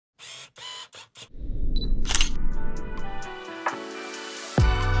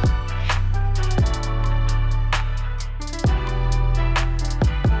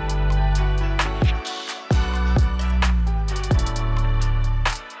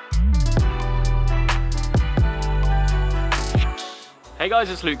guys,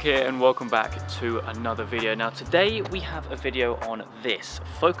 it's Luke here and welcome back to another video. Now today we have a video on this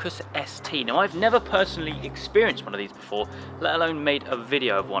Focus ST. Now I've never personally experienced one of these before, let alone made a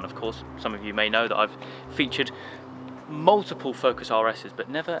video of one. Of course, some of you may know that I've featured multiple Focus RSs, but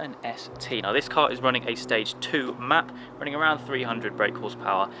never an ST. Now this car is running a stage 2 map, running around 300 brake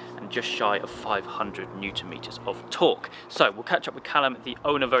horsepower and just shy of 500 Newton meters of torque. So we'll catch up with Callum, the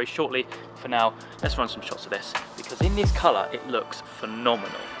owner, very shortly. For now, let's run some shots of this, because in this colour it looks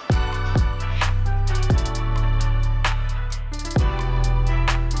phenomenal.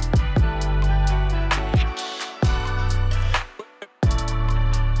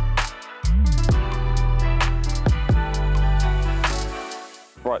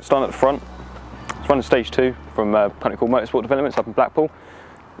 Right, starting at the front, it's running stage 2 from a company called Motorsport Developments up in Blackpool,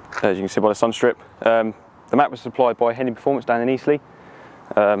 as you can see by the sun strip. The map was supplied by Hendy Performance down in Eastleigh.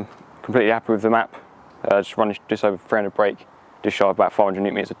 Completely happy with the map, just running just over 300 brake, just shy of about 500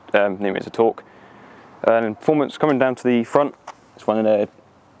 Newton meters of torque. And performance coming down to the front, it's running a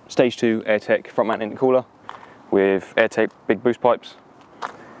stage 2 AirTech front mount intercooler with AirTech big boost pipes,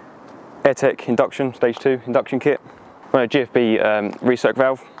 AirTech induction, stage 2 induction kit. Run a GFB recirc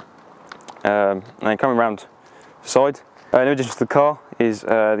valve, and then coming around the side. In addition to the car is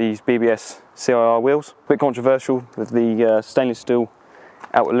these BBS CIR wheels. A bit controversial with the stainless steel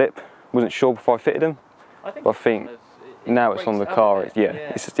outer lip. Wasn't sure before I fitted them, but I think now it's on the car.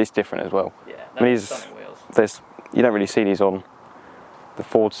 It's different as well. Yeah, I mean, you don't really see these on the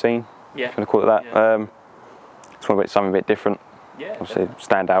Ford scene. Yeah, if you want to call it that. Yeah. It's something a bit different. Yeah, obviously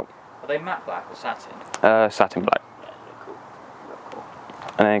stand out. Are they matte black or satin? Satin black.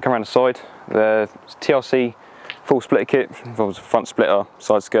 And then come around the side, the TRC full splitter kit, involves a front splitter,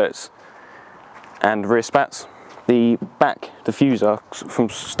 side skirts and rear spats. The back diffuser from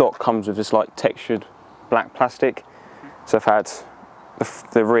stock comes with this like textured black plastic. So I've had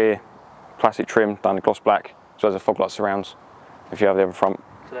the rear plastic trim done in gloss black, as well as a fog light surrounds. If you have the other front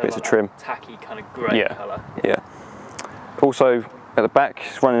bits of trim. Tacky kind of grey colour. Yeah. Also at the back,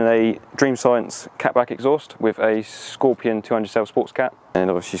 it's running a Dream Science catback exhaust with a Scorpion 200cl sports cat, and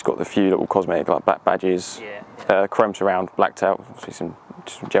obviously it's got the few little cosmetic like back badges, chrome surround, blacked out, obviously some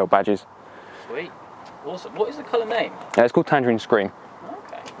gel badges. Sweet, awesome. What is the colour name? It's called Tangerine Scream.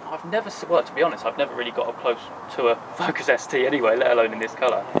 Okay, I've never, well, to be honest, I've never really got up close to a Focus ST anyway, let alone in this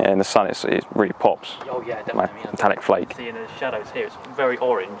colour. Yeah, in the sun it really pops. Oh yeah, definitely. Metallic flake. See in the shadows here, it's very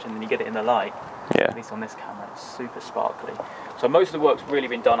orange, and then you get it in the light. Yeah. At least on this camera, it's super sparkly. So most of the work's really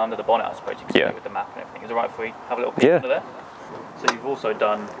been done under the bonnet, I suppose you can see with the map and everything. Is it right if we have a little peek under there? So you've also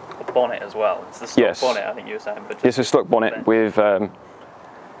done a bonnet as well. It's the stock bonnet, I think you were saying. But it's a stock bonnet with a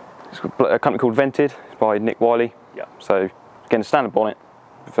company called Vented by Nick Wiley. Yeah. So again, a standard bonnet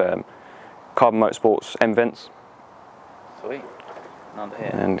with Carbon Motorsports M vents. Sweet. And under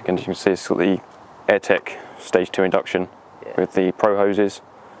here. And again, as you can see, it's got the AirTech stage 2 induction with the Pro hoses.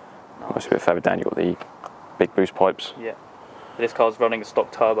 Nice. A bit further down, you've got the big boost pipes. Yeah. This car's running a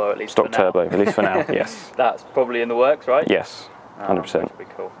stock turbo, at least for now. Stock turbo, at least for now, yes. That's probably in the works, right? Yes, 100%. Which would be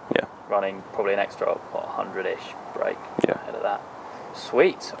cool. Yeah. Running probably an extra, what, 100-ish brake ahead of that.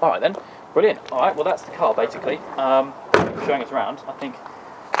 Sweet. All right then, brilliant. All right, well that's the car basically. Showing us around, I think,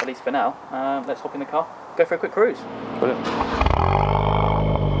 at least for now. Let's hop in the car, go for a quick cruise. Brilliant.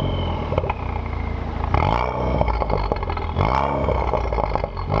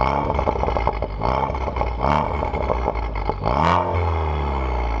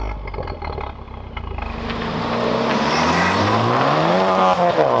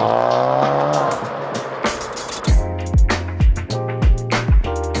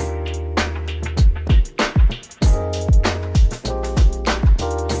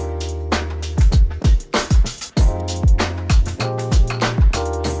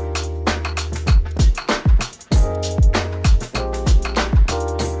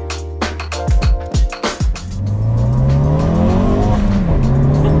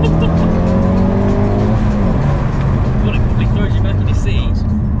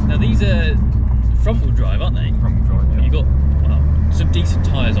 Front-wheel drive, aren't they? Front-wheel drive, yeah. You've got some decent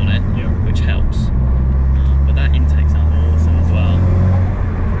tyres on it, which helps. But that intake sounds awesome as well.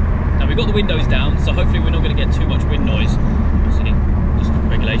 Now we've got the windows down, so hopefully we're not going to get too much wind noise. Obviously, just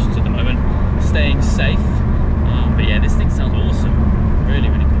regulations at the moment. Staying safe. But yeah, this thing sounds awesome. Really,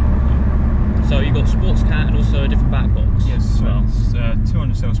 really cool. So you've got sports cat and also a different back box. Yes, as well. It's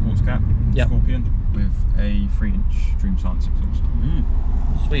 200cl sports cat, Scorpion, with a 3-inch Dream Science exhaust.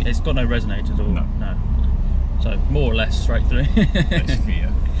 Sweet, it's got no resonators or no. So more or less straight through. Basically,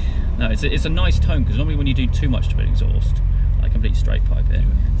 yeah. No, it's a nice tone, because normally when you do too much to an exhaust, like complete straight pipe it,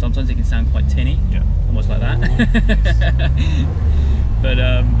 sometimes it can sound quite tinny, almost like that. But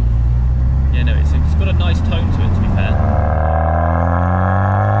yeah, no, it's got a nice tone to it, to be fair.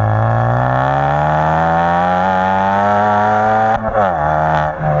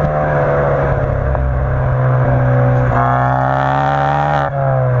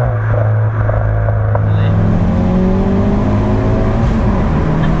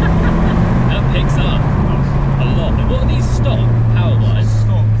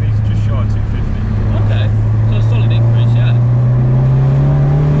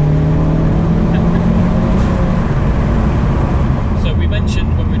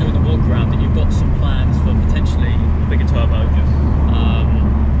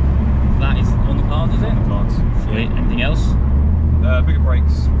 Bigger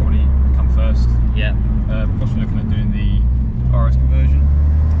brakes probably come first. Yeah. Possibly looking at doing the RS conversion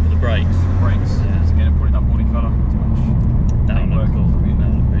for the brakes. Yeah. So again, probably that body colour. That would look cool. That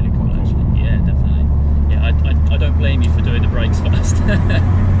would look really cool, actually. Yeah, definitely. Yeah, I don't blame you for doing the brakes first.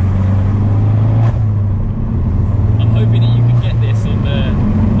 I'm hoping that you can get this on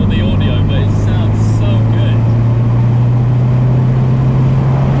the audio, but it sounds so good.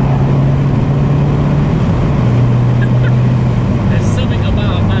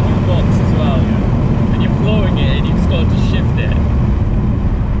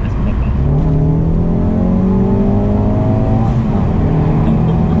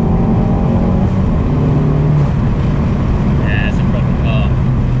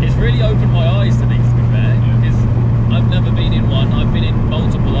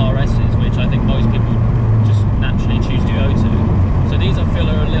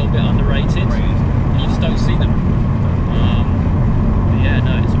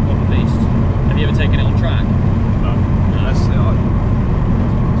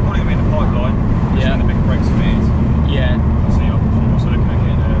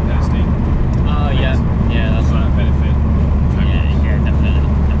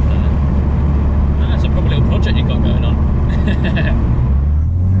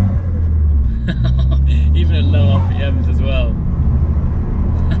 Even at low RPMs as well.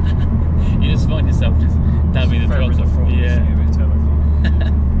 You just find yourself just dabbing the throttle. Yeah.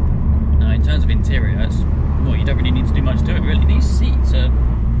 Now, in terms of interior, well, you don't really need to do much to it, really. These seats are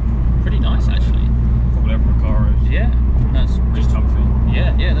pretty nice, actually. For whatever a car is. Yeah, that's just comfy.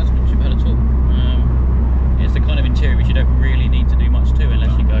 Yeah, that's not too bad at all. It's the kind of interior which you don't really need to do much to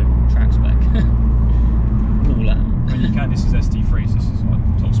unless you go track spec. All out. When you can, this is ST3, so this is like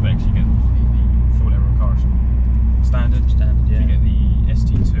top specs. You get the full level car standard. Yeah. You get the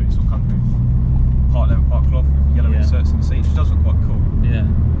ST2, it's all comes with part level, part cloth with yellow inserts in the seats, which does look quite cool. Yeah.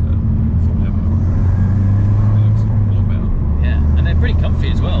 Full level, it looks a lot better. Yeah, and they're pretty comfy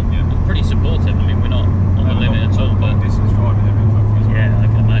as well. Yeah. They're pretty supportive. I mean, we're not on the limit at all, but distance driving, they're really comfy as well. Yeah, I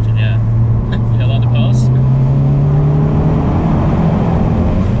can imagine. Yeah. You like the pass?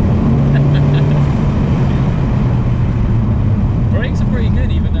 Brakes are pretty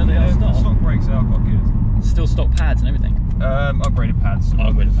good, even though they are stock. Stock brakes are quite good. Still stock pads and everything. Upgraded pads.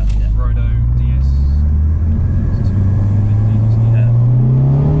 Upgraded pads, yeah. Rodo DS 250. Yeah.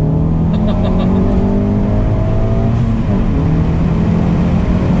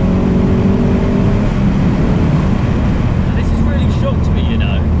 This has really shocked me, you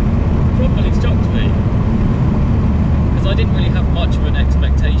know. Properly shocked me. Because I didn't really have much of an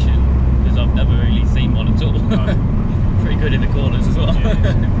expectation, because I've never really seen one at all. No. Pretty good in the corners as well. Yeah.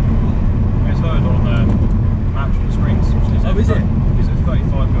 It's heard on matching springs, which is is it? It's a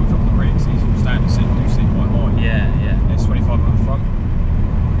 35mm drop the rear, so from standard seat, do seat quite high. Yeah. It's 25mm at the front.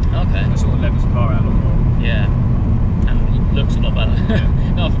 Okay. It sort of levels the car out a lot more. Yeah. And it looks a lot better. Yeah.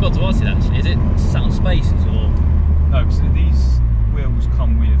 No, I forgot to ask you that actually. Is it sound spaces or? No, because these wheels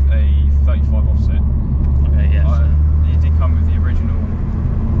come with a 35 offset. Okay, yeah. It did come with the original,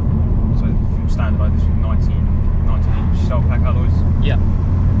 so from standard, this was 19-inch cell pack alloys. Yeah.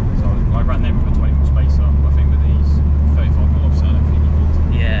 So I ran them with a 20mm spacer. I think with these 35mm offset, I don't think you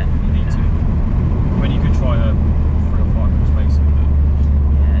need. Yeah. You need to. When you could try a 3 or 5mm spacer, but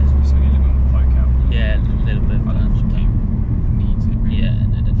it's something a little bit more poke out. Yeah, a little bit. I don't think you need it. Really. Yeah,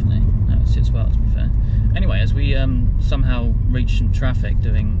 no, definitely. No, it sits well, to be fair. Anyway, as we somehow reach some traffic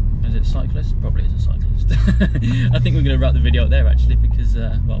doing, is it cyclist? Probably is a cyclist. I think we're going to wrap the video up there actually, because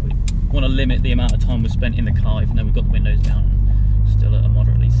well, we want to limit the amount of time we've spent in the car, even though we've got the windows down and still at a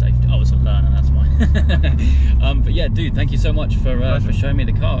moderately safe. Oh, it's a learner, that's why. But yeah, dude, thank you so much for showing me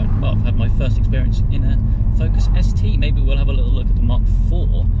the car. Well, I've had my first experience in a Focus ST. Maybe we'll have a little look at the Mark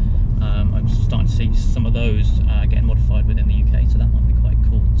IV. I'm starting to see some of those getting modified within the UK, so that might be quite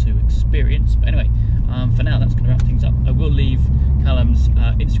cool to experience. But anyway, For now, that's going to wrap things up. I will leave Callum's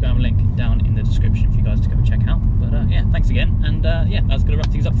Instagram link down in the description for you guys to go and check out. But yeah, thanks again, and yeah, that's going to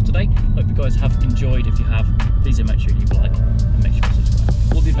wrap things up for today. Hope you guys have enjoyed. If you have, please do make sure you like and make sure you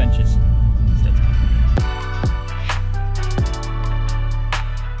subscribe. All the adventures still to come.